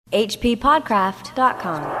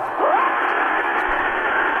hppodcraft.com.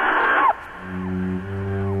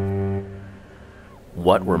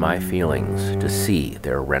 What were my feelings to see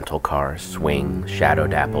their rental car swing,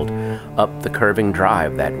 shadow-dappled, up the curving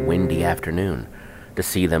drive that windy afternoon, to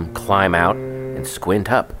see them climb out and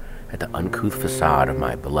squint up at the uncouth facade of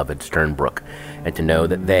my beloved Sternbrook, and to know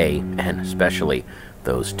that they, and especially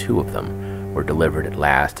those two of them, were delivered at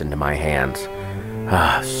last into my hands.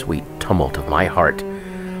 Ah, sweet tumult of my heart.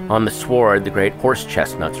 On the sward, the great horse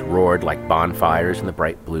chestnuts roared like bonfires in the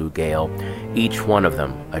bright blue gale, each one of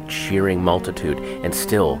them a cheering multitude, and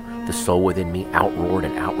still the soul within me outroared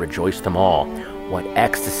and outrejoiced them all. What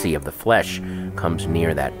ecstasy of the flesh comes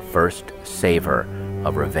near that first savor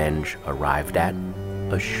of revenge arrived at,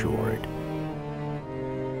 assured.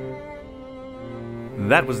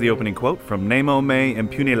 That was the opening quote from Nemo,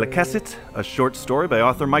 Impune, Lacessit, a short story by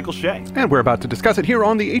author Michael Shea. And we're about to discuss it here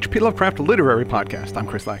on the H.P. Lovecraft Literary Podcast. I'm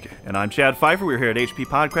Chris Lackey. And I'm Chad Pfeiffer. We're here at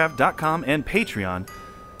hppodcraft.com and Patreon.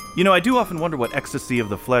 You know, I do often wonder what ecstasy of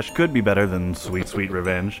the flesh could be better than sweet, sweet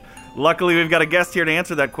revenge. Luckily, we've got a guest here to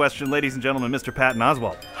answer that question, ladies and gentlemen, Mr. Patton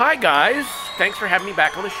Oswalt. Hi, guys. Thanks for having me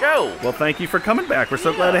back on the show. Well, thank you for coming back. We're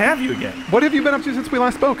so glad to have you again. What have you been up to since we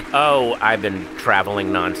last spoke? Oh, I've been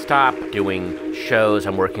traveling nonstop, doing shows.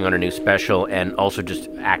 I'm working on a new special, and also just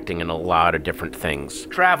acting in a lot of different things.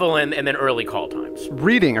 Travel and then early call times.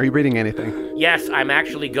 Reading. Are you reading anything? Yes, I'm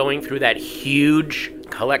actually going through that huge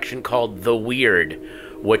collection called The Weird,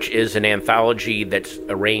 which is an anthology that's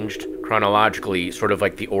arranged chronologically, sort of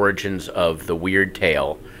like the origins of the Weird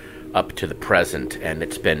Tale up to the present, and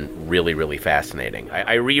it's been really, really fascinating.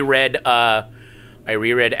 I reread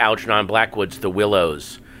Algernon Blackwood's The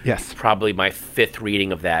Willows. Yes. Probably my fifth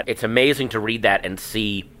reading of that. It's amazing to read that and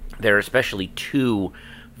see there are especially two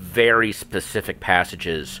very specific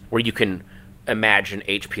passages where you can imagine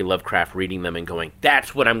H.P. Lovecraft reading them and going,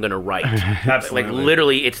 that's what I'm going to write. Absolutely. Like,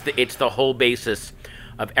 literally, it's the whole basis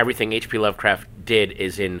of everything H.P. Lovecraft did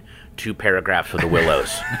is in 2 paragraphs of The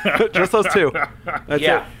Willows. Just those two. That's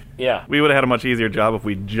it. Yeah. We would have had a much easier job if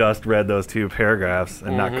we just read those 2 paragraphs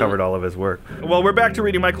and not covered all of his work. Well, we're back to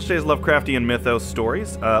reading Michael Shea's Lovecraftian mythos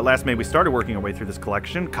stories. Last May, we started working our way through this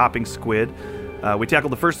collection, Copping Squid. We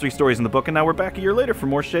tackled the first 3 stories in the book, and now we're back a year later for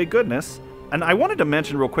more Shea goodness. And I wanted to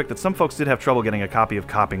mention real quick that some folks did have trouble getting a copy of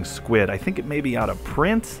Copping Squid. I think it may be out of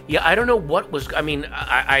print. Yeah, I don't know what was... I mean,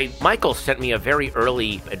 Michael sent me a very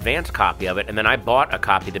early advance copy of it, and then I bought a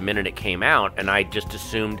copy the minute it came out, and I just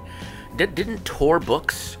assumed... Didn't Tor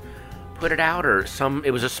Books put it out, or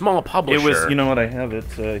it was a small publisher? It was, you know what, I have it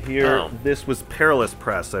here. Oh. This was Perilous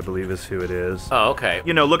Press, I believe is who it is. Oh, okay.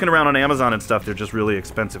 You know, looking around on Amazon and stuff, they're just really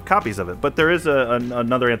expensive copies of it. But there is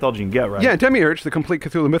another anthology you can get, right? Yeah, Demiurge, the complete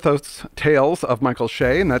Cthulhu Mythos Tales of Michael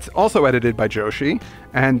Shea, and that's also edited by Joshi,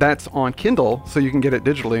 and that's on Kindle, so you can get it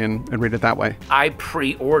digitally and read it that way. I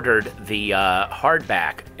pre-ordered the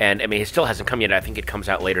hardback, and I mean, it still hasn't come yet. I think it comes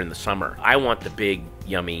out later in the summer. I want the big,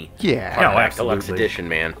 yummy hardback deluxe edition,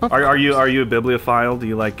 man. Are you a bibliophile? Do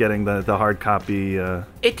you like getting the hard copy?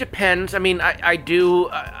 It depends. I mean, I do.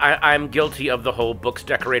 I'm guilty of the whole books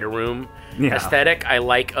decorate a room aesthetic. I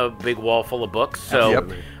like a big wall full of books. So,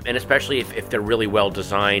 and especially if they're really well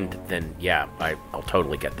designed, then yeah, I'll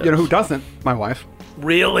totally get those. You know who doesn't? My wife.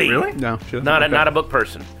 Really? No, she doesn't. Not a book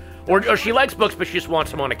person. Or she likes books, but she just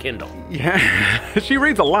wants them on a Kindle. Yeah, she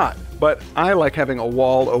reads a lot, but I like having a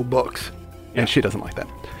wall of books, and she doesn't like that.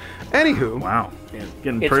 Anywho. Wow.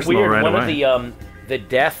 Getting It's personal weird. right One away. of the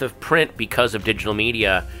death of print because of digital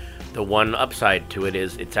media, the one upside to it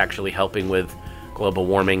is it's actually helping with global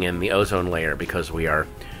warming and the ozone layer because we are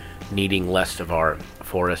needing less of our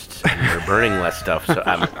forests and we're burning less stuff. So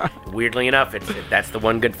weirdly enough, that's the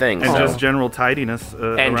one good thing. And so. just general tidiness.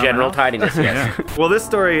 And general tidiness, yes. Yeah. Well, this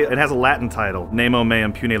story, it has a Latin title, Nemo me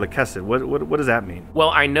impune lacessit. What does that mean? Well,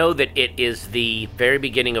 I know that it is the very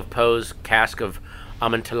beginning of Poe's Cask of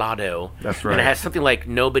Amontillado. That's right. And it has something like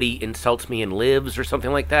 "Nobody insults me and lives" or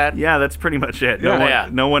something like that. Yeah, that's pretty much it.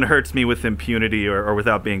 No one hurts me with impunity or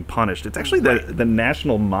without being punished. It's actually the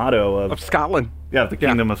national motto of Scotland. Yeah, the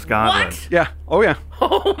Kingdom of Scotland. What? Yeah. Oh, yeah.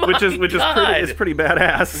 Oh my Which is God. pretty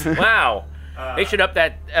badass. Wow. They should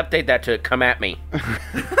update that to "Come at me."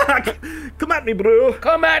 Come at me, bro.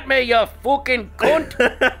 Come at me, you fucking cunt.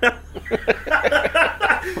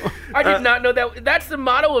 I did not know that. That's the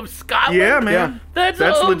motto of Scotland. Yeah, man. That's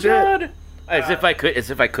legit. God. As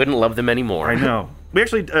if I couldn't love them anymore. I know. We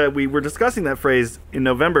actually we were discussing that phrase in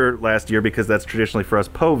November last year because that's traditionally for us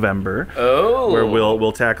Povember. Oh. Where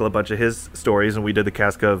we'll tackle a bunch of his stories, and we did the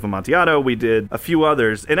Cask of Amontillado, we did a few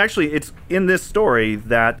others. And actually, it's in this story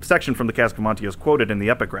that section from the Cask of Amontillado is quoted in the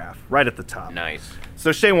epigraph, right at the top. Nice.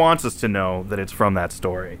 So Shay wants us to know that it's from that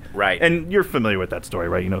story. Right. And you're familiar with that story,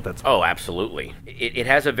 right? You know what that's Oh, absolutely. It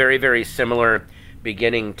has a very, very similar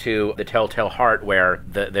beginning to The Telltale Heart, where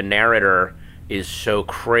the narrator is so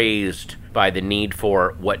crazed by the need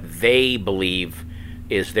for what they believe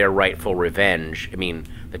is their rightful revenge. I mean,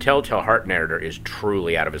 the Telltale Heart narrator is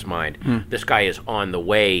truly out of his mind. This guy is on the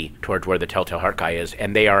way towards where the Telltale Heart guy is,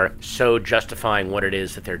 and they are so justifying what it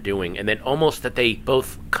is that they're doing, and then almost that they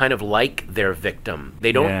both kind of like their victim.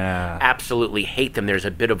 They don't absolutely hate them. There's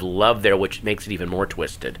a bit of love there, which makes it even more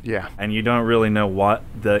twisted. Yeah. And you don't really know what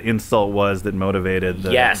the insult was that motivated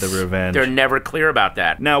the revenge. They're never clear about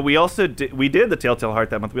that. Now, we also we did the Telltale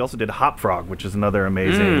Heart that month. We also did Hop Frog, which is another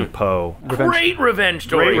amazing Poe. Great revenge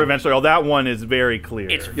story. Great revenge story. Oh, that one is very clear.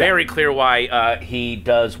 It's very clear why he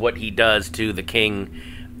does what he does to the king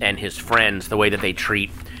and his friends, the way that they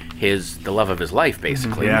treat the love of his life,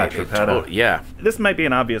 basically. Yeah, Geppetto. Yeah. This might be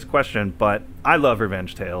an obvious question, but I love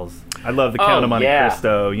revenge tales. I love the Count of Monte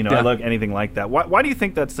Cristo. I love anything like that. Why do you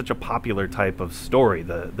think that's such a popular type of story,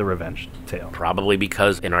 the revenge tale? Probably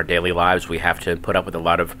because in our daily lives we have to put up with a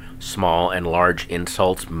lot of small and large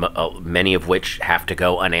insults, many of which have to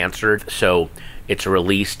go unanswered. So it's a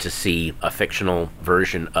release to see a fictional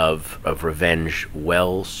version of revenge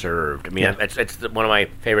well served. I mean, it's one of my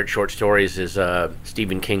favorite short stories is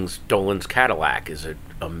Stephen King's Dolan's Cadillac is an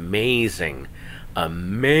amazing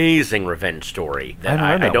revenge story that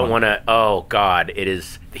I don't want to. Oh God, it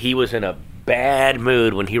is. He was in a bad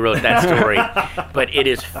mood when he wrote that story, but it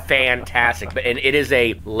is fantastic. And it is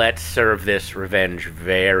a let's serve this revenge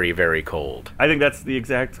very, very cold. I think that's the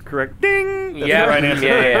exact correct ding. That's the right answer to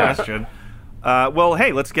the question. Well,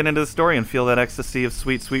 hey, let's get into the story and feel that ecstasy of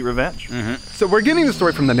sweet, sweet revenge. So we're getting the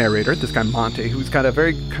story from the narrator, this guy Monty, who's got a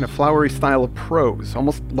very kind of flowery style of prose,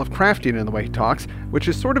 almost Lovecraftian in the way he talks, which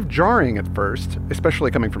is sort of jarring at first,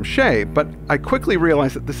 especially coming from Shay, but I quickly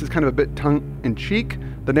realized that this is kind of a bit tongue-in-cheek.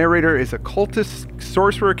 The narrator is a cultist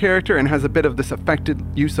sorcerer character and has a bit of this affected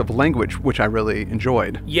use of language, which I really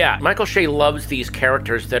enjoyed. Yeah, Michael Shay loves these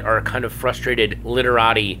characters that are kind of frustrated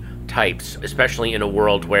literati types, especially in a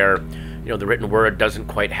world where the written word doesn't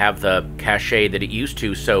quite have the cachet that it used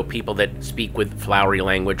to, so people that speak with flowery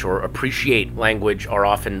language or appreciate language are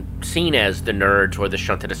often seen as the nerds or the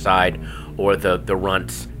shunted aside or the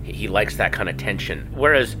runts. He likes that kind of tension.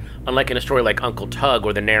 Whereas, unlike in a story like Uncle Tug,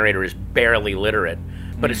 where the narrator is barely literate,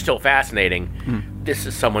 but it's still fascinating, this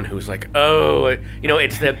is someone who's like,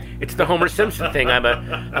 it's the Homer Simpson thing.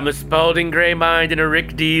 I'm a Spalding Gray mind in a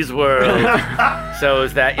Rick Dees world. So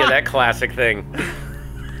is that classic thing.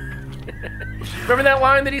 Remember that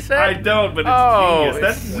line that he said? I don't, but it's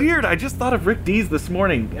genius. That's weird. I just thought of Rick Dees this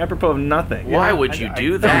morning, apropos of nothing. Why would you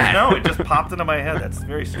do that? No, it just popped into my head. That's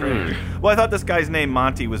very strange. Well, I thought this guy's name,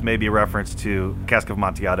 Monty, was maybe a reference to Cask of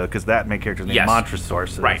Amontillado, because that main character's name,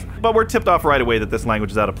 Montresource. Right. But we're tipped off right away that this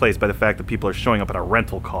language is out of place by the fact that people are showing up in a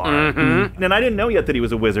rental car. And I didn't know yet that he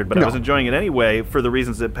was a wizard, but I was enjoying it anyway for the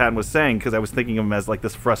reasons that Patton was saying, because I was thinking of him as like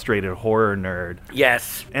this frustrated horror nerd.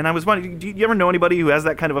 Yes. And I was wondering, do you ever know anybody who has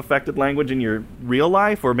that kind of affected language in your real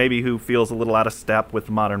life, or maybe who feels a little out of step with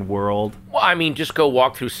the modern world? Well, I mean, just go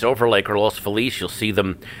walk through Silver Lake or Los Feliz. You'll see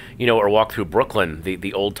them, or walk through Brooklyn,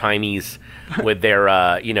 the old-timies with their,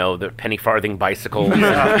 the penny farthing bicycles.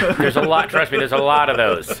 There's a lot, trust me, there's a lot of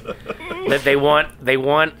those. That they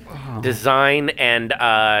want design and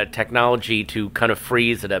technology to kind of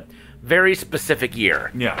freeze at a very specific year.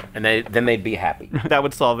 Yeah. And then they'd be happy. That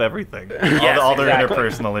would solve everything. Yes, all their exactly.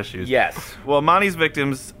 interpersonal issues. Yes. Well, Monty's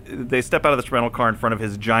victims, they step out of this rental car in front of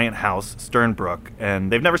his giant house, Sternbrook,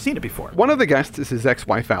 and they've never seen it before. One of the guests is his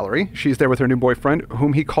ex-wife, Valerie. She's there with her new boyfriend,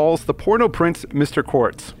 whom he calls the porno prince, Mr.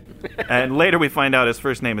 Quartz. And later we find out his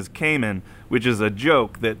first name is Cayman, which is a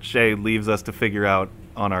joke that Shay leaves us to figure out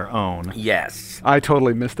on our own. Yes. I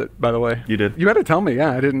totally missed it, by the way. You did? You had to tell me,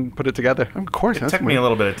 I didn't put it together. Of course. It took me a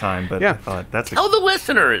little bit of time, but I thought Tell the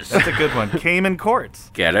listeners. That's a good one. Cayman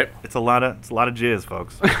Quartz. Get it? It's a lot of jizz,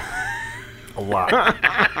 folks. A lot.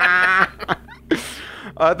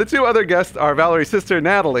 The two other guests are Valerie's sister,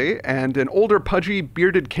 Natalie, and an older, pudgy,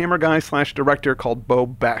 bearded camera guy / director called Bo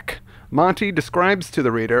Beck. Monty describes to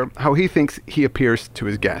the reader how he thinks he appears to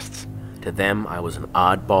his guests. To them, I was an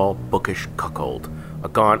oddball, bookish cuckold, a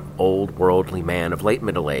gaunt, old, worldly man of late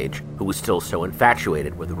middle age who was still so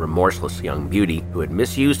infatuated with a remorseless young beauty who had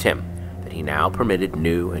misused him that he now permitted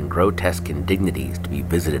new and grotesque indignities to be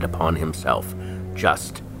visited upon himself,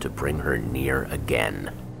 just to bring her near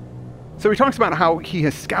again. So he talks about how he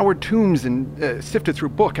has scoured tombs and sifted through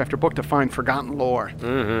book after book to find forgotten lore.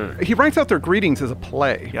 Mm-hmm. He writes out their greetings as a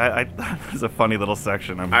play. Yeah, this is a funny little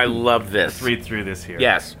section. I love this. Let's read through this here.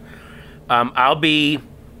 Yes.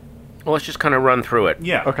 Let's just kind of run through it.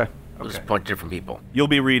 Yeah. Okay. We'll just point to different people. You'll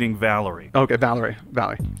be reading Valerie. Okay, Valerie.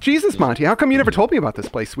 Jesus, Monty, how come you never told me about this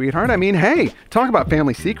place, sweetheart? I mean, hey, talk about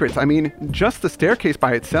family secrets. I mean, just the staircase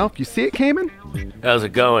by itself. You see it, Cayman? How's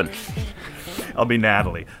it going? I'll be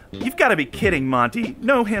Natalie. You've got to be kidding, Monty.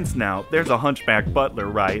 No hints now. There's a hunchback butler,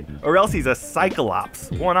 right? Or else he's a cyclops.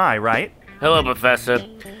 One eye, right? Hello, Professor.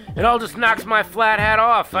 It all just knocks my flat hat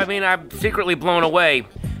off. I mean, I'm secretly blown away.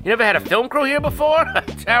 You never had a film crew here before?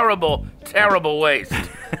 Terrible, terrible waste.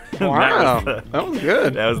 Wow, that was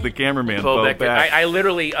good. That was the cameraman, Bo Bo Beck. Beck. I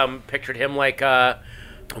literally pictured him like, oh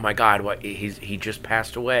my God, what? He just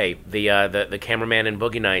passed away. The cameraman in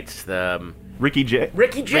Boogie Nights. Ricky J.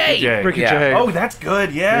 Ricky J. Ricky J. Oh, that's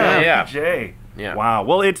good. Yeah. Yeah. Ricky J. Yeah. Wow.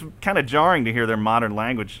 Well, it's kind of jarring to hear their modern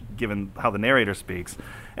language given how the narrator speaks.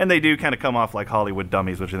 And they do kind of come off like Hollywood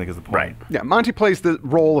dummies, which I think is the point. Right. Yeah, Monty plays the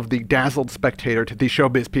role of the dazzled spectator to these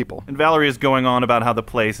showbiz people. And Valerie is going on about how the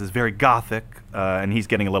place is very gothic, and he's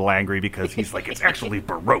getting a little angry because he's like, it's actually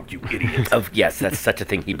Baroque, you idiot. Yes, that's such a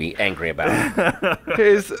thing he'd be angry about.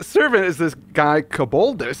 His servant is this guy,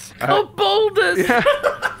 Koboldus. Koboldus! Yeah.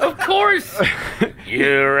 Of course!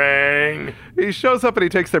 You rang. He shows up and he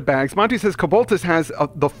takes their bags. Monty says Koboldus has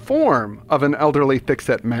the form of an elderly,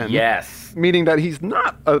 thick-set man. Yes. Meaning that he's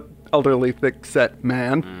not an elderly, thick-set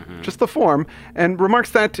man, just the form, and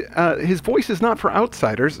remarks that his voice is not for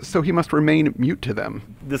outsiders, so he must remain mute to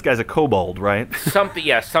them. This guy's a kobold, right?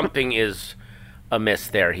 Something is amiss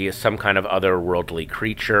there. He is some kind of otherworldly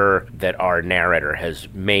creature that our narrator has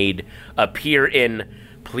made appear in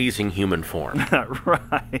pleasing human form.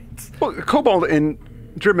 Right. Well, kobold in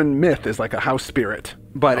German myth is like a house spirit,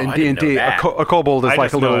 but in I didn't D&D, know that. a kobold is I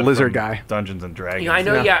like just a know little it lizard from guy. Dungeons and Dragons. I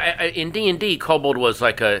know, in D&D, kobold was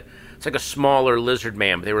like a smaller lizard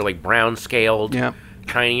man, but they were like brown scaled,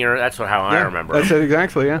 tinier. That's how I remember. That's it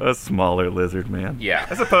exactly, yeah. A smaller lizard man. Yeah.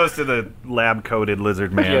 As opposed to the lab-coated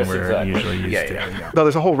lizard man Yes, we're exactly. usually used to. Yeah. Though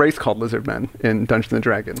there's a whole race called lizard men in Dungeons and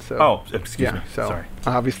Dragons. So. Oh, excuse me. So Sorry.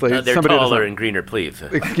 obviously They're somebody taller doesn't- and greener, please.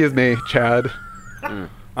 Excuse me, Chad.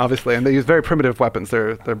 Obviously, and they use very primitive weapons.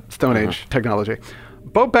 They're Stone Age technology.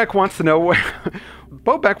 Bo Beck wants to know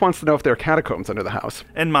if there are catacombs under the house.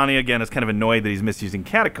 And Monty, again, is kind of annoyed that he's misusing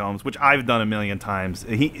catacombs, which I've done a million times.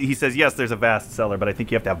 He says, yes, there's a vast cellar, but I think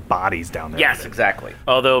you have to have bodies down there. Yes, exactly.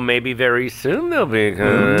 Although maybe very soon they'll be.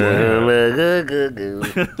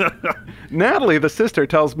 Natalie, the sister,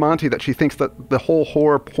 tells Monty that she thinks that the whole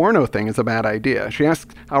horror porno thing is a bad idea. She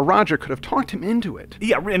asks how Roger could have talked him into it.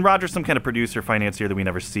 Yeah, and Roger's some kind of producer, financier that we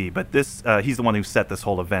never see, but this he's the one who set this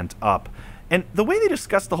whole event up. And the way they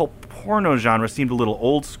discussed the whole porno genre seemed a little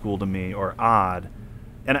old school to me, or odd.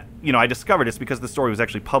 And, I discovered it's because the story was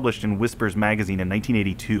actually published in Whispers magazine in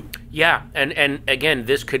 1982. Yeah, and again,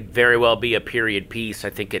 this could very well be a period piece. I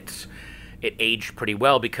think it aged pretty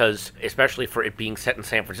well because, especially for it being set in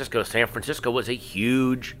San Francisco was a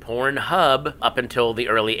huge porn hub up until the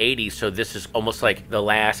early 80s, so this is almost like the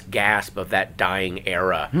last gasp of that dying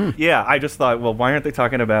era. Yeah, I just thought, well, why aren't they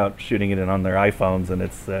talking about shooting it in on their iPhones and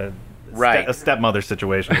it's Right. a stepmother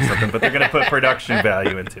situation or something, but they're going to put production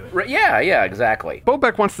value into it. Right, yeah, exactly. Bo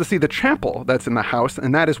Beck wants to see the chapel that's in the house,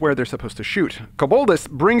 and that is where they're supposed to shoot. Koboldus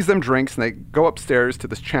brings them drinks, and they go upstairs to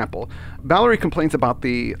this chapel. Valerie complains about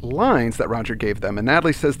the lines that Roger gave them, and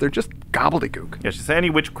Natalie says they're just gobbledygook. Yeah, she said any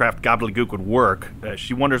witchcraft gobbledygook would work.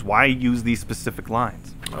 She wonders why use these specific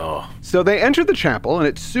lines. Oh. So they enter the chapel, and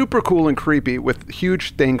it's super cool and creepy with huge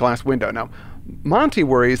stained glass window. Now, Monty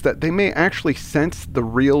worries that they may actually sense the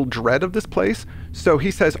real dread of this place. So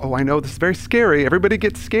he says, I know this is very scary. Everybody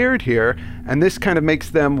gets scared here. And this kind of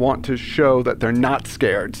makes them want to show that they're not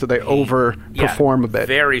scared. So they overperform a bit.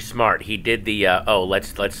 Very smart. He did the,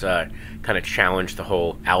 let's kind of challenge the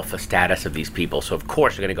whole alpha status of these people. So of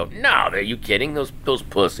course they're going to go, no, are you kidding? Those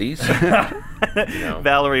pussies.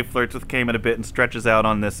 Valerie flirts with Cayman a bit and stretches out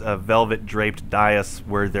on this velvet-draped dais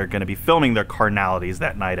where they're going to be filming their carnalities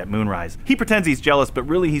that night at moonrise. He pretends he's jealous, but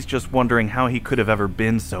really he's just wondering how he could have ever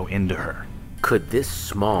been so into her. Could this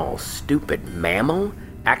small, stupid mammal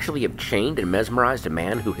actually have chained and mesmerized a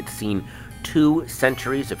man who had seen 2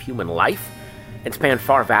 centuries of human life and spanned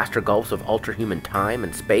far vaster gulfs of ultra-human time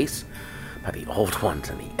and space? By the old ones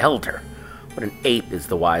and the elder, what an ape is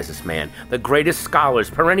the wisest man, the greatest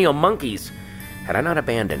scholars, perennial monkeys. Had I not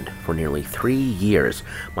abandoned for nearly 3 years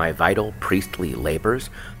my vital priestly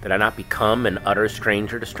labors, did I not become an utter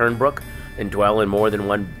stranger to Sternbrook, and dwell in more than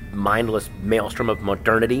one mindless maelstrom of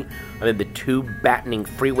modernity amid the tube-battening,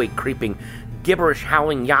 freeway-creeping,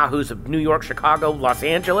 gibberish-howling yahoos of New York, Chicago, Los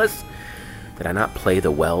Angeles? Did I not play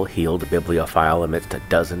the well-heeled bibliophile amidst a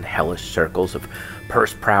dozen hellish circles of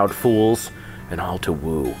purse-proud fools, and all to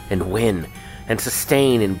woo and win and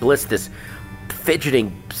sustain in bliss this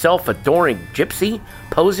fidgeting, self-adoring gypsy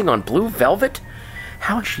posing on blue velvet?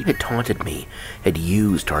 How she had taunted me, had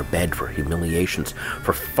used our bed for humiliations,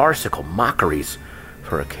 for farcical mockeries,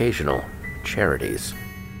 for occasional charities.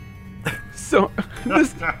 So,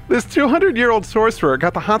 this 200-year-old sorcerer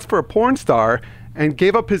got the hots for a porn star and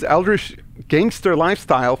gave up his eldritch gangster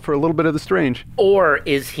lifestyle for a little bit of the strange. Or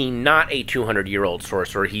is he not a 200-year-old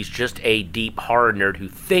sorcerer? He's just a deep horror nerd who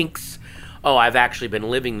thinks, oh, I've actually been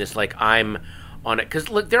living this like I'm on it. Because,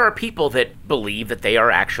 look, there are people that believe that they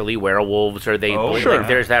are actually werewolves, or they believe like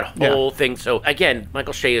there's that whole thing. So, again,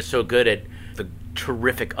 Michael Shea is so good at the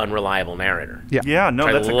terrific, unreliable narrator.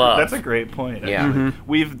 That's a great point. Yeah. Mm-hmm.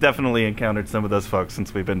 We've definitely encountered some of those folks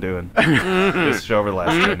since we've been doing this show over the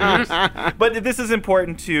last 10 years. But this is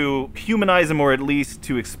important to humanize him, or at least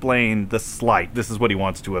to explain the slight. This is what he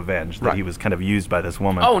wants to avenge, that he was kind of used by this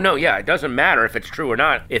woman. Oh, no, yeah. It doesn't matter if it's true or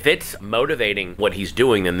not. If it's motivating what he's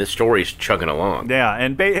doing, then this story's chugging along. Yeah,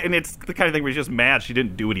 and it's the kind of thing where he's just mad she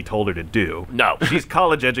didn't do what he told her to do. No. She's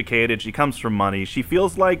college educated. She comes from money. She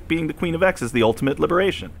feels like being the Queen of X is the ultimate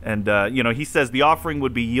liberation. And, he says the offering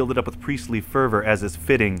would be yielded up with priestly fervor as is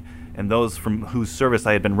fitting, and those from whose service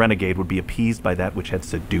I had been renegade would be appeased by that which had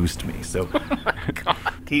seduced me. So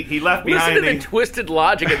he left behind... Listen to the twisted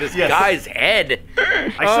logic of this guy's head. I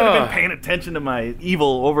should have been paying attention to my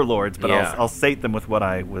evil overlords, but I'll sate them with what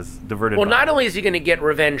I was diverted by. Well, not only is he going to get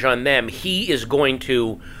revenge on them, he is going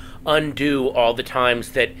to undo all the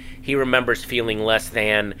times that he remembers feeling less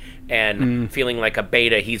than and feeling like a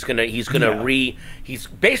beta. He's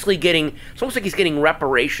basically getting, it's almost like he's getting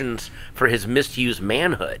reparations for his misused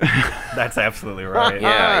manhood. That's absolutely right.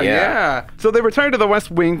 Yeah. So they return to the West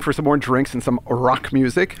Wing for some more drinks and some rock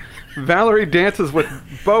music. Valerie dances with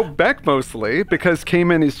Bo Beck mostly because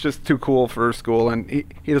Cayman is just too cool for school and he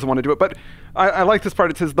doesn't want to do it. But I like this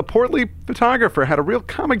part. It says, the portly photographer had a real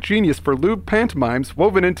comic genius for lewd pantomimes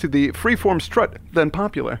woven into the freeform strut then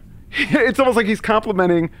popular. It's almost like he's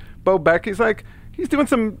complimenting Bo Beck. He's like, he's doing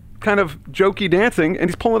some kind of jokey dancing, and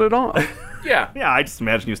he's pulling it off. Yeah, I just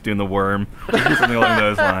imagine he was doing the worm, something along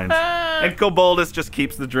those lines. And Koboldus just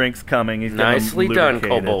keeps the drinks coming. He's nicely done,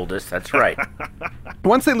 Koboldus. That's right.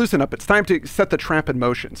 Once they loosen up, it's time to set the trap in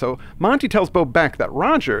motion. So Monty tells Bo Beck that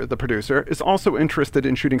Roger, the producer, is also interested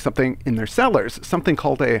in shooting something in their cellars, something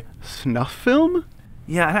called a snuff film.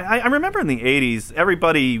 Yeah, I remember in the 80s,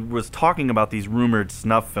 everybody was talking about these rumored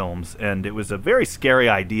snuff films, and it was a very scary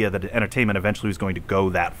idea that entertainment eventually was going to go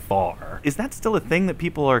that far. Is that still a thing that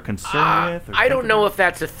people are concerned with? I don't know if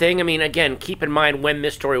that's a thing. I mean, again, keep in mind when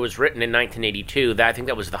this story was written in 1982, I think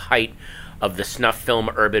that was the height of the snuff film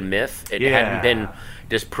urban myth. It hadn't been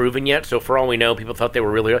disproven yet, so for all we know, people thought they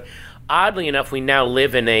were really... Oddly enough, we now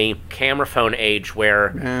live in a camera phone age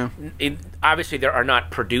where obviously there are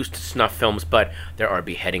not produced snuff films, but there are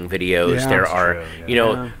beheading videos. Yeah, there are,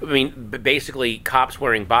 true, I mean, basically cops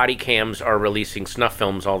wearing body cams are releasing snuff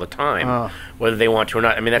films all the time, whether they want to or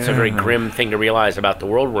not. I mean, that's a very grim thing to realize about the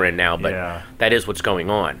world we're in now, but that is what's going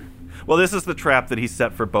on. Well, this is the trap that he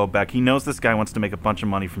set for Bo Beck. He knows this guy wants to make a bunch of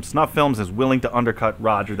money from snuff films, is willing to undercut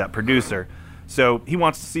Roger, that producer. So he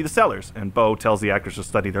wants to see the cellars, and Bo tells the actors to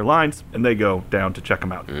study their lines, and they go down to check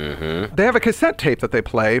them out. Mm-hmm. They have a cassette tape that they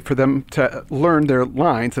play for them to learn their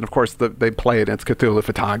lines, and of course they play it, and it's Cthulhu,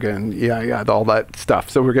 Fataga, and all that stuff.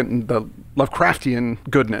 So we're getting the Lovecraftian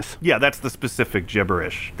goodness. Yeah, that's the specific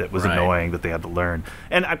gibberish that was annoying that they had to learn.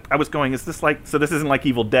 And I was going, is this like, so this isn't like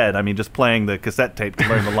Evil Dead? I mean, just playing the cassette tape to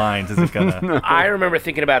learn the lines isn't gonna... I remember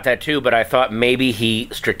thinking about that too, but I thought maybe he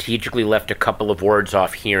strategically left a couple of words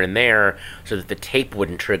off here and there so that the tape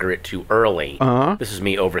wouldn't trigger it too early. This is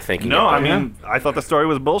me overthinking it. No, I mean, I thought the story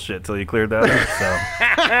was bullshit till you cleared that up,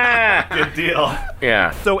 so... Good deal.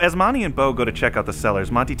 Yeah. So as Monty and Bo go to check out the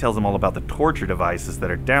cellars, Monty tells them all about the torture devices that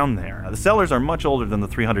are down there. The cellars are much older than the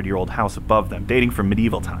 300-year-old house above them, dating from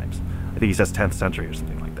medieval times. I think he says 10th century or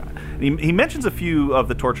something like that. And he mentions a few of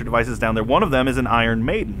the torture devices down there. One of them is an Iron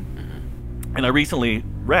Maiden. And I recently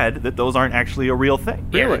read that those aren't actually a real thing.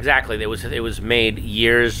 Yeah, exactly. It was made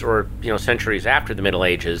years or centuries after the Middle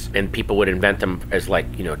Ages, and people would invent them as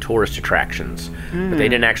tourist attractions. But they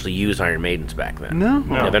didn't actually use Iron Maidens back then.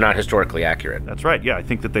 No. They're not historically accurate. That's right. Yeah, I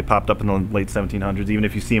think that they popped up in the late 1700s, even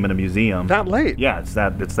if you see them in a museum. That late? Yeah, it's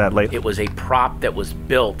that late. It was a prop that was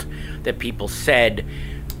built that people said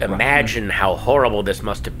imagine how horrible this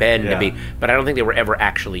must have been to be. But I don't think they were ever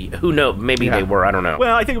actually. Who knows? Maybe they were. I don't know.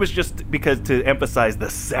 Well, I think it was just because to emphasize the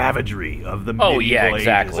savagery of the medieval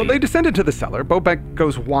exactly. ages. Well, they descended to the cellar. Bobek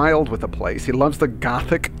goes wild with the place. He loves the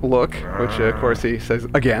gothic look, which, of course, he says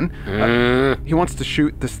again. He wants to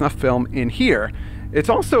shoot the snuff film in here. It's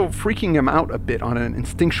also freaking him out a bit on an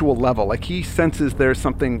instinctual level. Like, he senses there's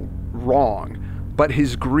something wrong, but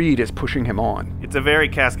his greed is pushing him on. It's a very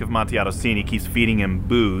Cask of Amontillado scene. He keeps feeding him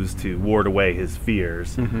booze to ward away his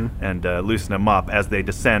fears and loosen him up as they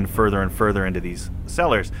descend further and further into these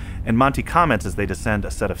cellars. And Monty comments as they descend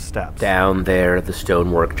a set of steps. Down there, the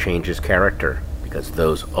stonework changes character, because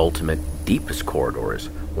those ultimate, deepest corridors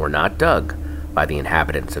were not dug by the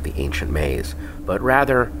inhabitants of the ancient maze, but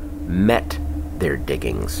rather met their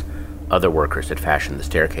diggings. Other workers had fashioned the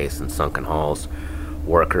staircase and sunken halls,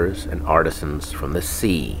 workers and artisans from the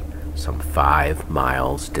sea, some 5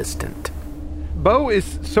 miles distant. Bo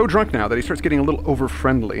is so drunk now that he starts getting a little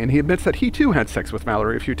over-friendly, and he admits that he too had sex with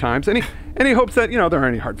Mallory a few times, and he hopes that, there aren't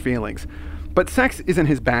any hard feelings. But sex isn't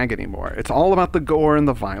his bag anymore. It's all about the gore and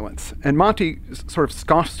the violence. And Monty sort of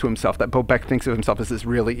scoffs to himself that Bobek thinks of himself as this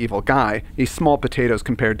really evil guy. He's small potatoes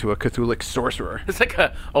compared to a Cthulhic sorcerer. It's like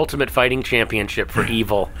a ultimate fighting championship for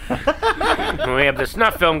evil. We have the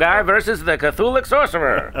snuff film guy versus the Cthulhic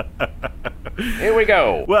sorcerer. Here we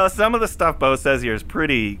go. Well, some of the stuff Bo says here is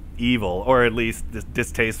pretty evil, or at least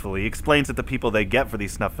distasteful. He explains that the people they get for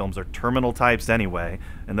these snuff films are terminal types anyway,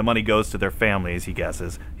 and the money goes to their families, he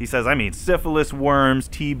guesses. He says, syphilis, worms,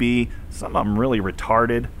 TB, some of them really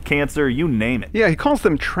retarded, cancer, you name it. Yeah, he calls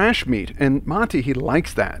them trash meat, and Monty, he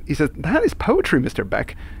likes that. He says, that is poetry, Mr.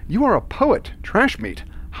 Beck. You are a poet, trash meat.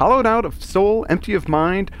 Hollowed out of soul, empty of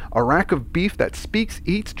mind, a rack of beef that speaks,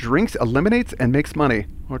 eats, drinks, eliminates, and makes money.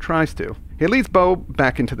 Or tries to. He leads Bo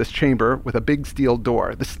back into this chamber with a big steel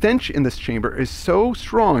door. The stench in this chamber is so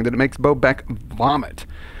strong that it makes Bo Beck vomit.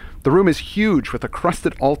 The room is huge with a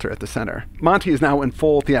crusted altar at the center. Monty is now in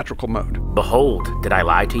full theatrical mode. Behold, did I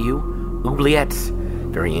lie to you? Oubliettes.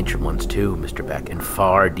 Very ancient ones too, Mr. Beck, and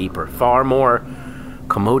far deeper, far more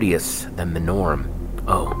commodious than the norm.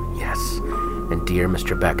 Oh, yes. And dear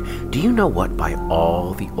Mr. Beck, do you know what by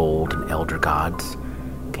all the old and elder gods?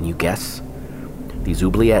 Can you guess? These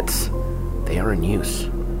oubliettes, they are in use.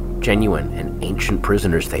 Genuine and ancient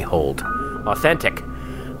prisoners they hold. Authentic.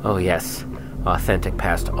 Oh yes, authentic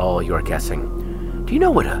past all your guessing. Do you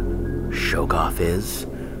know what a Shoggoth is?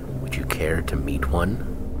 Would you care to meet one?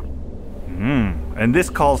 And this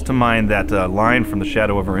calls to mind that line from The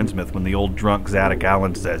Shadow over Innsmouth when the old drunk Zadok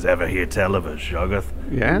Allen says, "Ever hear tell of a Shoggoth?"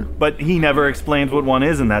 Yeah? But he never explains what one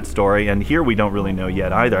is in that story, and here we don't really know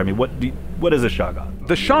yet either. What is a Shoggoth?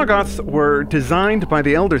 The Shoggoths were designed by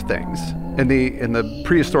the Elder Things in the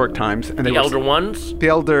prehistoric times. And The Elder Ones? The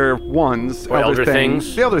Elder Ones. Or Elder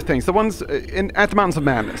Things? The Elder Things. The ones at the Mountains of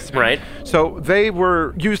Madness. Right. So they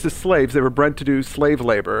were used as slaves. They were bred to do slave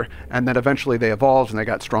labor, and then eventually they evolved and they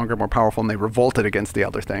got stronger, more powerful, and they revolted against the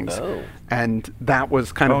Elder Things. Oh. And that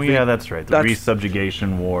was kind of... Oh, yeah, that's right. The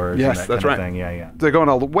resubjugation wars yes, and that that's kind right. of thing. Yeah. They're going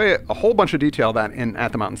a whole bunch of detail of that in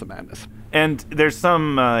At the Mountains of Madness. And there's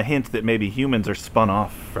some hint that maybe humans are spun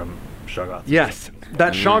off from Shoggoths. Yes.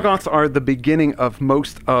 That Shoggoths are the beginning of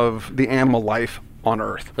most of the animal life on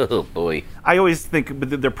Earth. Oh, boy. I always think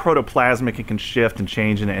they're protoplasmic and can shift and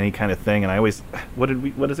change into any kind of thing. And I always, what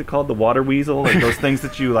is it called? The water weasel? Like those things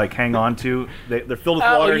that you hang on to. They're filled with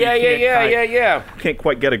water. Oh, yeah. Can't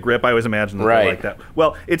quite get a grip. I always imagine that they're like that.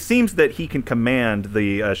 Well, it seems that he can command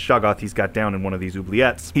the Shoggoth he's got down in one of these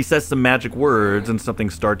oubliettes. He says some magic words and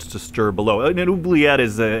something starts to stir below. An oubliette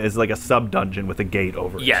is like a sub-dungeon with a gate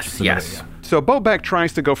over it. Yes. Yeah. So Bobek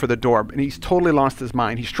tries to go for the door, and he's totally lost his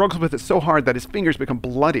mind. He struggles with it so hard that his fingers become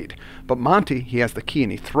bloodied. But Monty, he has the key,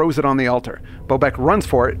 and he throws it on the altar. Bobek runs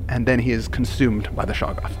for it, and then he is consumed by the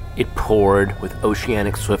Shoggoth. It poured with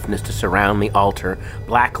oceanic swiftness to surround the altar,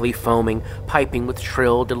 blackly foaming, piping with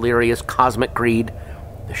shrill, delirious, cosmic greed.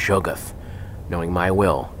 The Shoggoth, knowing my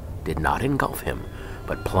will, did not engulf him,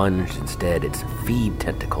 but plunged instead its feed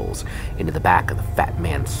tentacles into the back of the fat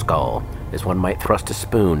man's skull, as one might thrust a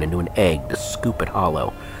spoon into an egg to scoop it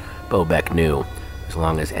hollow. Bobek knew, as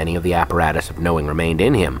long as any of the apparatus of knowing remained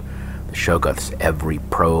in him, the Shoggoth's every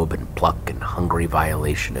probe and pluck and hungry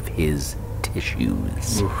violation of his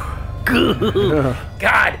tissues.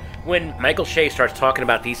 God! When Michael Shea starts talking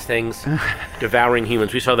about these things, devouring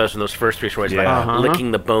humans, we saw those in those first 3 stories,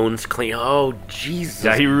 licking the bones clean. Oh, Jesus!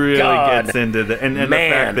 Yeah, he really God. gets into the and the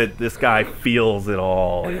fact that this guy feels it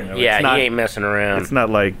all. He ain't messing around. It's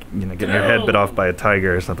not like getting your head bit off by a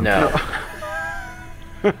tiger or something. No.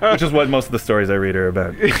 Which is what most of the stories I read are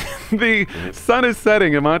about. The sun is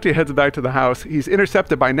setting and Monty heads back to the house. He's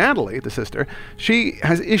intercepted by Natalie, the sister. She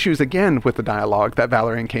has issues again with the dialogue that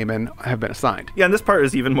Valerie and Cayman have been assigned. Yeah, and this part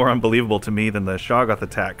is even more unbelievable to me than the Shoggoth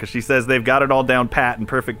attack, because she says they've got it all down pat in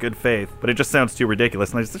perfect good faith, but it just sounds too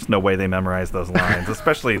ridiculous, and there's no way they memorize those lines,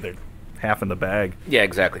 especially they're half in the bag. Yeah,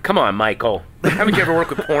 exactly. Come on, Michael. Haven't you ever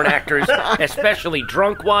worked with porn actors, especially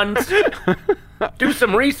drunk ones? Do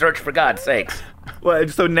some research, for God's sakes. Well,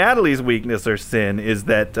 so Natalie's weakness or sin is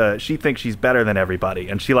that she thinks she's better than everybody,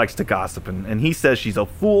 and she likes to gossip, and he says she's a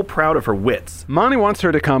fool proud of her wits. Monty wants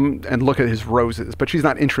her to come and look at his roses, but she's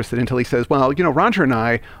not interested until he says, well, Roger and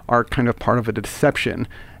I are kind of part of a deception,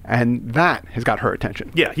 and that has got her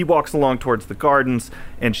attention. Yeah, he walks along towards the gardens,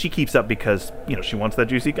 and she keeps up because, she wants that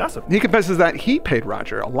juicy gossip. He confesses that he paid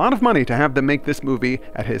Roger a lot of money to have them make this movie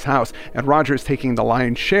at his house, and Roger's taking the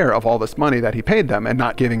lion's share of all this money that he paid them and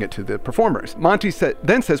not giving it to the performers. Monty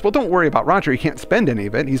then says, well, don't worry about Roger, he can't spend any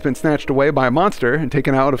of it. He's been snatched away by a monster and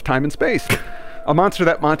taken out of time and space. A monster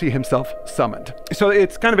that Monty himself summoned. So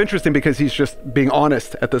it's kind of interesting because he's just being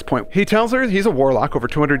honest at this point. He tells her he's a warlock over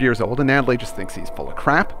 200 years old, and Natalie just thinks he's full of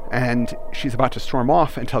crap, and she's about to storm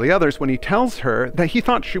off and tell the others when he tells her that he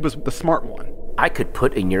thought she was the smart one. I could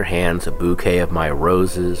put in your hands a bouquet of my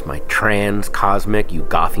roses, my trans-cosmic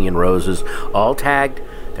Eugothian roses, all tagged,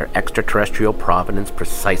 their extraterrestrial provenance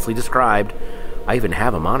precisely described. I even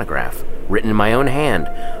have a monograph, written in my own hand,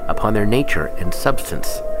 upon their nature and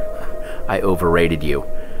substance. I overrated you.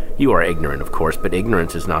 You are ignorant, of course, but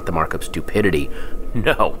ignorance is not the mark of stupidity.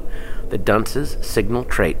 No. The dunce's signal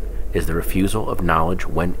trait is the refusal of knowledge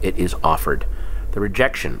when it is offered, the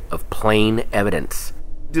rejection of plain evidence.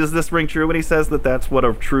 Does this ring true when he says that that's what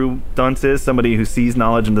a true dunce is? Somebody who sees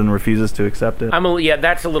knowledge and then refuses to accept it? Yeah,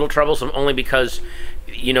 that's a little troublesome, only because,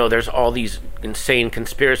 there's all these insane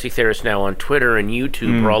conspiracy theorists now on Twitter and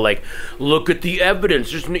YouTube who are all like, look at the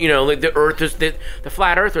evidence. There's, like the earth is, the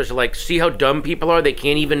flat earthers are like, see how dumb people are? They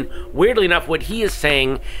can't even, weirdly enough, what he is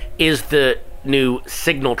saying is the new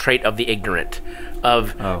signal trait of the ignorant.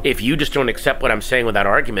 If you just don't accept what I'm saying without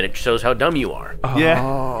argument, it shows how dumb you are.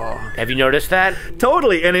 Yeah. Have you noticed that?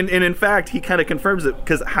 Totally. And in fact, he kind of confirms it,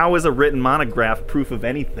 because how is a written monograph proof of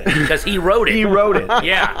anything? Because he wrote it. He wrote it.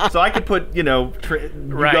 Yeah. So I could put,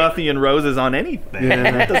 Eugothian roses on anything.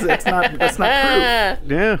 Yeah. That's not proof.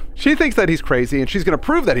 Yeah. She thinks that he's crazy, and she's going to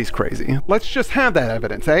prove that he's crazy. Let's just have that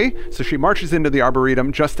evidence, eh? So she marches into the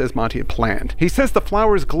Arboretum just as Monty had planned. He says the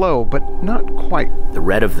flowers glow, but not quite. The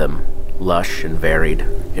red of them, lush and varied,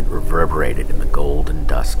 it reverberated in the golden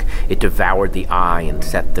dusk. It devoured the eye and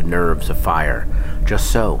set the nerves afire.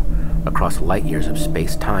 Just so, across light years of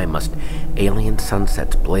space-time must alien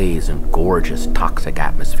sunsets blaze in gorgeous, toxic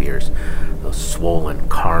atmospheres. Those swollen,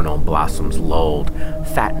 carnal blossoms lulled,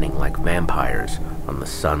 fattening like vampires on the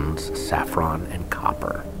sun's saffron and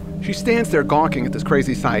copper. She stands there gawking at this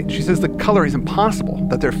crazy sight. She says the color is impossible,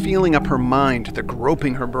 that they're feeling up her mind, they're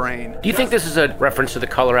groping her brain. Do you think this is a reference to the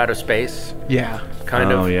color out of space? Yeah.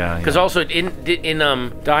 Kind of. Oh, yeah. Because also in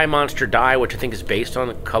Die Monster Die, which I think is based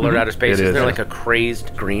on Color Out of Space, isn't there like a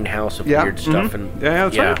crazed greenhouse of weird stuff? And Yeah,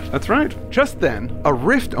 that's right. That's right. Just then, a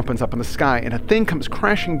rift opens up in the sky and a thing comes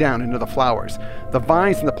crashing down into the flowers. The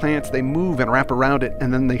vines and the plants, they move and wrap around it,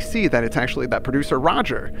 and then they see that it's actually that producer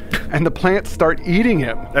Roger. And the plants start eating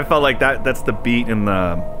him. I felt like that's the beat in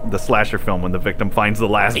the slasher film when the victim finds the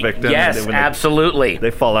last victim. Yes, absolutely.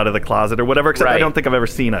 They fall out of the closet or whatever, except I don't think I've ever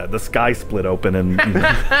seen the sky split open and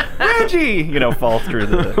Reggie, fall through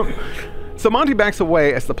the... So Monty backs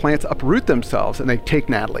away as the plants uproot themselves and they take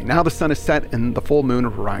Natalie. Now the sun is set and the full moon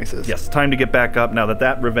rises. Yes, time to get back up. Now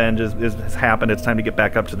that revenge has happened, it's time to get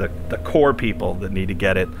back up to the core people that need to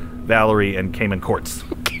get it. Valerie and Cayman Courts.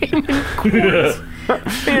 Cayman Courts.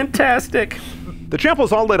 Fantastic. The chapel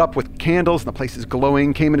is all lit up with candles and the place is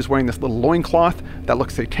glowing. Cayman is wearing this little loincloth that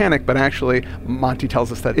looks satanic, but actually, Monty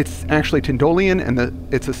tells us that it's actually Tyndolian and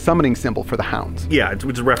it's a summoning symbol for the hounds. Yeah, it's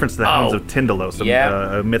a reference to the Hounds of Tyndalos,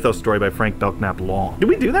 a mythos story by Frank Belknap Long. Did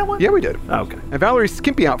we do that one? Yeah, we did. Oh, okay. And Valerie's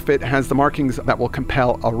skimpy outfit has the markings that will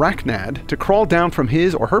compel Arachnad to crawl down from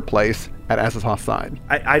his or her place at Azathoth's side.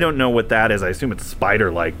 I don't know what that is. I assume it's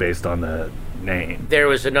spider-like based on the name. There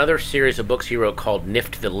was another series of books he wrote called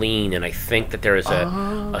Nift the Lean, and I think that there is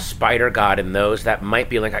a spider god in those. That might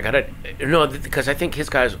be like, because I think his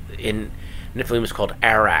guys in Nift the Lean was called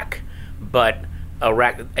Arak, but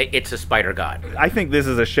it's a spider god. I think this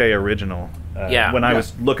is a Shea original. When I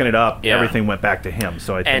was looking it up, everything went back to him.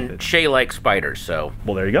 So I think Shea likes spiders, so...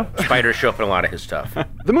 Well, there you go. Spiders show up in a lot of his stuff.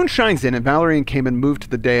 The moon shines in, and Valerie and Cayman move to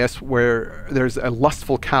the dais where there's a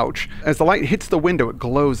lustful couch. As the light hits the window, it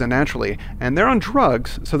glows unnaturally, and they're on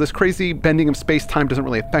drugs, so this crazy bending of space-time doesn't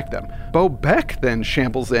really affect them. Bo Beck then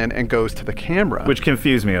shambles in and goes to the camera. Which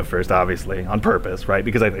confused me at first, obviously, on purpose, right?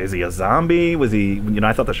 Because is he a zombie? Was he,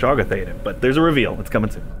 I thought the Shoggoth ate him, but there's a reveal. It's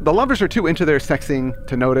coming soon. The lovers are too into their sexing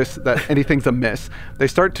to notice that anything's amiss. They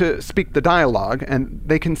start to speak the dialogue, and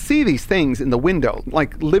they can see these things in the window,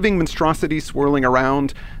 like living monstrosities swirling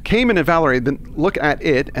around. Cayman and Valerie then look at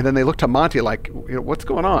it, and then they look to Monty like, what's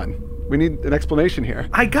going on? We need an explanation here.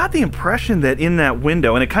 I got the impression that in that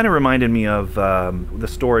window, and it kind of reminded me of the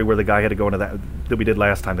story where the guy had to go into that we did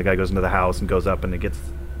last time. The guy goes into the house and goes up and it gets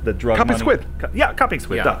the drug Copying money. squid. Copying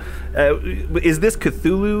squid. Yeah. Is this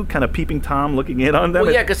Cthulhu kind of peeping Tom looking in on them?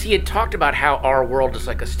 Well, yeah, because he had talked about how our world is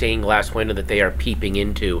like a stained glass window that they are peeping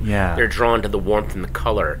into. Yeah. They're drawn to the warmth and the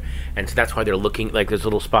color. And so that's why they're looking, like there's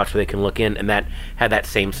little spots where they can look in, and that had that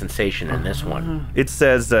same sensation in this one. It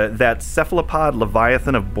says that cephalopod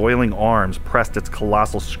leviathan of boiling arms pressed its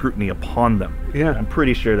colossal scrutiny upon them. Yeah. I'm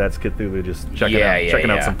pretty sure that's Cthulhu just checking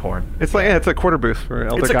out some porn. It's like, it's a quarter booth for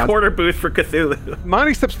Elder It's Gods. a quarter booth for Cthulhu.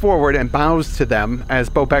 Monty steps forward and bows to them as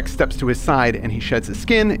Bo Beck steps to his side, and he sheds his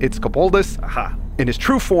skin. It's Koboldus. Aha. In his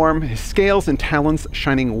true form, his scales and talons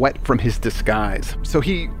shining wet from his disguise. So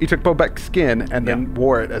he took Bo Beck's skin and then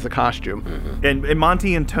wore it as a costume. And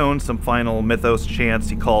Monty intones some final mythos chants.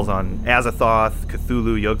 He calls on Azathoth,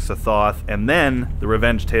 Cthulhu, Yog-Sothoth, and then the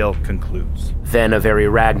revenge tale concludes. Then a very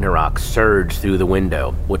Ragnarok surged through the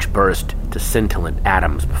window, which burst to scintillant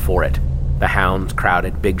atoms before it. The hounds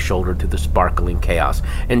crowded big-shouldered through the sparkling chaos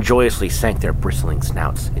and joyously sank their bristling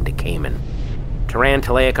snouts into Cayman.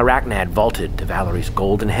 Tarantuleic Arachnad vaulted to Valerie's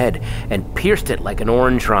golden head and pierced it like an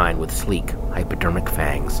orange rind with sleek, hypodermic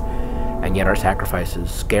fangs. And yet our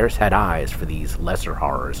sacrifices scarce had eyes for these lesser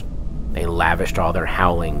horrors. They lavished all their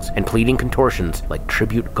howlings and pleading contortions like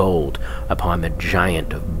tribute gold upon the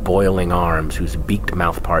giant of boiling arms whose beaked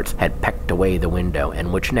mouthparts had pecked away the window,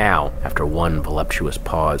 and which now, after one voluptuous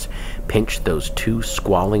pause, pinched those two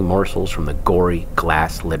squalling morsels from the gory,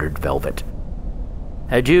 glass-littered velvet.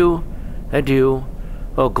 Adieu, adieu,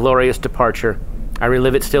 oh glorious departure. I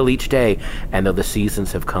relive it still each day, and though the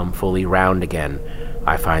seasons have come fully round again,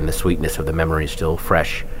 I find the sweetness of the memory still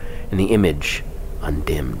fresh, and the image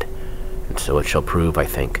undimmed. And so it shall prove, I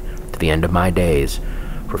think, to the end of my days,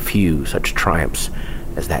 for few such triumphs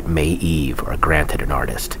as that May Eve are granted an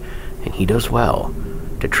artist, and he does well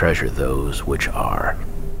to treasure those which are.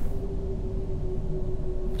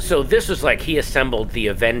 So this was like he assembled the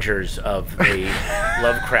Avengers of the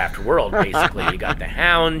Lovecraft world, basically. You got the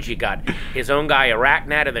Hounds, you got his own guy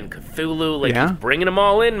Arachnad, and then Cthulhu. Like, he's bringing them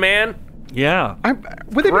all in, man. Yeah.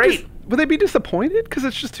 Would they be disappointed? Because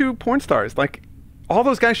it's just two porn stars. Like, all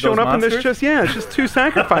those guys showing up, and there's just, it's just two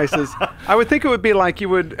sacrifices. I would think it would be like you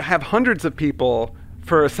would have hundreds of people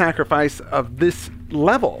for a sacrifice of this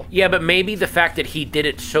level. Yeah, but maybe the fact that he did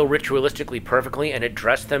it so ritualistically perfectly and had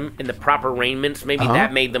dressed them in the proper raiments, maybe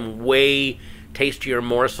that made them way tastier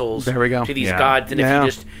morsels to these gods. And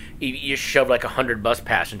if you shoved like 100 bus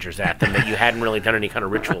passengers at them that you hadn't really done any kind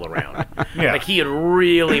of ritual around. Like he had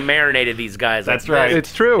really marinated these guys. That's right.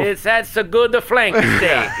 It's true. That's a good flank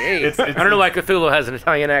steak. Hey, I don't know why Cthulhu has an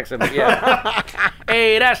Italian accent, but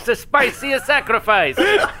hey, that's the spiciest sacrifice.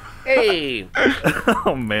 Hey.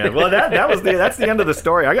 Oh man. Well, that's the end of the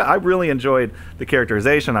story. I really enjoyed the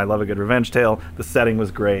characterization. I love a good revenge tale. The setting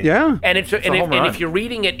was great. Yeah. And if you're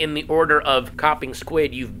reading it in the order of Copying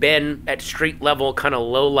Squid, you've been at street level, kind of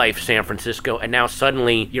low life San Francisco, and now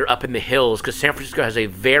suddenly you're up in the hills because San Francisco has a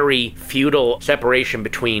very feudal separation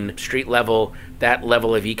between street level, that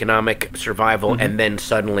level of economic survival, and then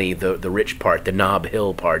suddenly the rich part, the Nob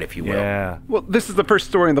Hill part, if you will. Yeah. Well, this is the first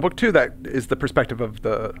story in the book too that is the perspective of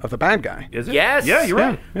the bad guy. Is it? Yes. Yeah, you're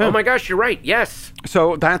right. Yeah. Oh my gosh, you're right. Yes.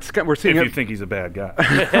 So we're seeing If it. you think he's a bad guy.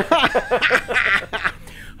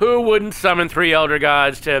 Who wouldn't summon 3 elder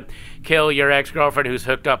gods to kill your ex-girlfriend who's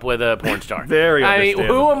hooked up with a porn star? Very I mean,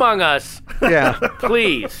 understandable. who among us? Yeah.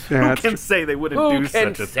 Please. Yeah, Who can say they wouldn't Who do can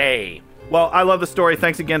such a thing? say? Well, I love the story.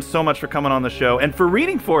 Thanks again so much for coming on the show and for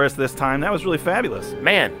reading for us this time. That was really fabulous.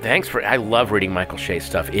 Man, thanks for... I love reading Michael Shea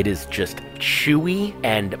stuff. It is just chewy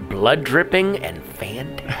and blood-dripping and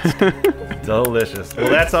fantastic. Delicious. Well,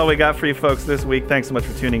 that's all we got for you folks this week. Thanks so much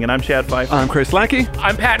for tuning in. I'm Chad Fife. I'm Chris Lackey.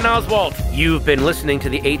 I'm Patton Oswalt. You've been listening to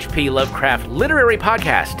the H.P. Lovecraft Literary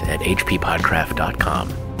Podcast at hppodcraft.com.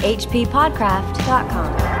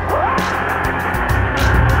 hppodcraft.com.